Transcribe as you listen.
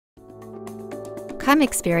Come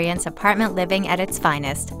experience apartment living at its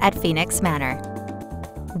finest at Phoenix Manor.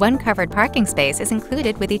 One covered parking space is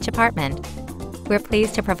included with each apartment. We're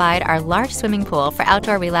pleased to provide our large swimming pool for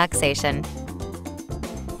outdoor relaxation.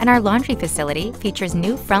 And our laundry facility features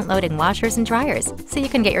new front-loading washers and dryers, so you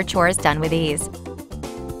can get your chores done with ease.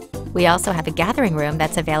 We also have a gathering room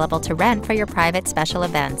that's available to rent for your private special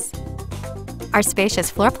events. Our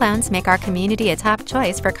spacious floor plans make our community a top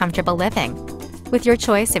choice for comfortable living, with your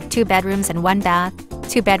choice of 2 bedrooms and 1 bath,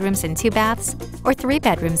 2 bedrooms and 2 baths, or 3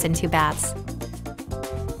 bedrooms and 2 baths.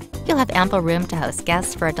 You'll have ample room to host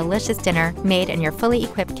guests for a delicious dinner made in your fully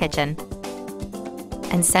equipped kitchen.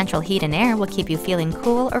 And central heat and air will keep you feeling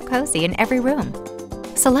cool or cozy in every room.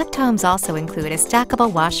 Select homes also include a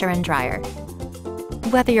stackable washer and dryer.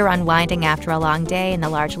 Whether you're unwinding after a long day in the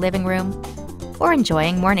large living room or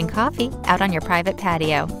enjoying morning coffee out on your private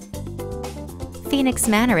patio, Phoenix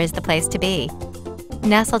Manor is the place to be.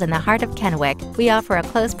 Nestled in the heart of Kennewick, we offer a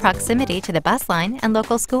close proximity to the bus line and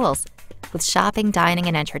local schools, with shopping, dining,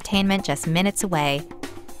 and entertainment just minutes away.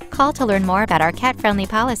 Call to learn more about our cat-friendly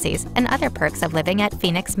policies and other perks of living at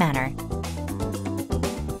Phoenix Manor.